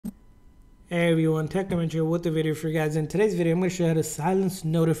Hey everyone, Tech Comment here with the video for you guys. In today's video, I'm going to show you how to silence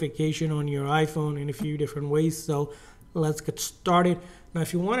notification on your iPhone in a few different ways. So let's get started. Now,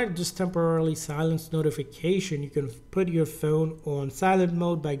 if you want to just temporarily silence notification, you can put your phone on silent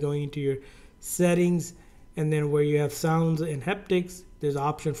mode by going into your settings, and then where you have sounds and haptics, there's an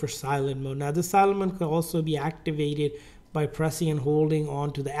option for silent mode. Now, the silent mode can also be activated by pressing and holding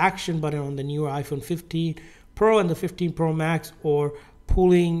onto the action button on the newer iPhone 15 Pro and the 15 Pro Max, or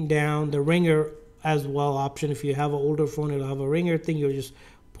pulling down the ringer as well option. If you have an older phone, it'll have a ringer thing. You'll just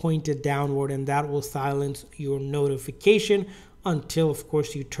point it downward and that will silence your notification until, of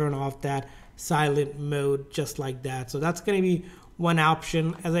course, you turn off that silent mode just like that. So that's going to be one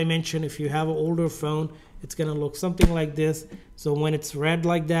option. As I mentioned, if you have an older phone, it's going to look something like this. So when it's red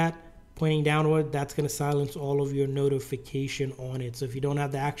like that, pointing downward, that's going to silence all of your notification on it. So if you don't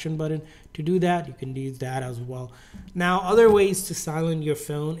have the action button to do that, you can use that as well. Now, other ways to silence your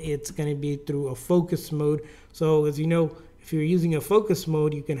phone, it's going to be through a focus mode. So as you know, if you're using a focus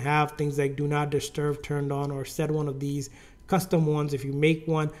mode, you can have things like do not disturb turned on, or set one of these custom ones. If you make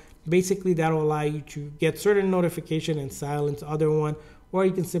one, basically that will allow you to get certain notification and silence other one, or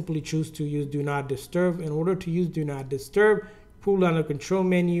you can simply choose to use do not disturb. In order to use do not disturb, pull down the control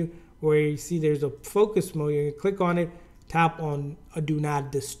menu where you see there's a focus mode. You can click on it, tap on a do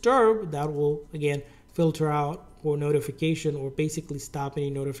not disturb. That will again filter out or notification, or basically stop any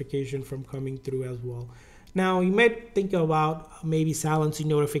notification from coming through as well. Now, you might think about maybe silencing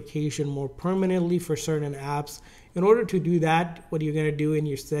notification more permanently for certain apps. In order to do that, what you're going to do in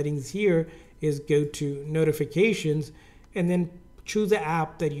your settings here is go to notifications and then choose an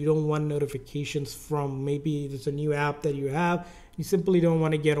app that you don't want notifications from. Maybe it's a new app that you have. You simply don't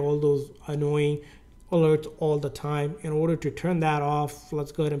want to get all those annoying alerts all the time. In order to turn that off,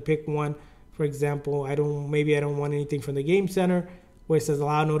 let's go ahead and pick one. For example, maybe I don't want anything from the Game Center where it says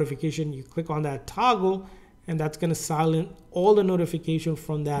allow notification. You click on that toggle and that's going to silence all the notification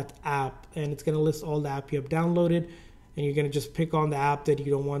from that app, and it's going to list all the app you have downloaded, and you're going to just pick on the app that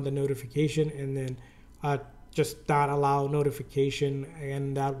you don't want the notification, and then just not allow notification,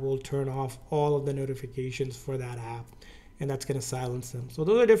 and that will turn off all of the notifications for that app, and that's going to silence them. So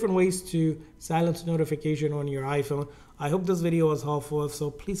those are different ways to silence notification on your iPhone. I hope this video was helpful. So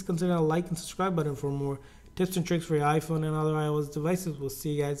please consider a like and subscribe button for more tips and tricks for your iPhone and other iOS devices. We'll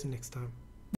see you guys next time.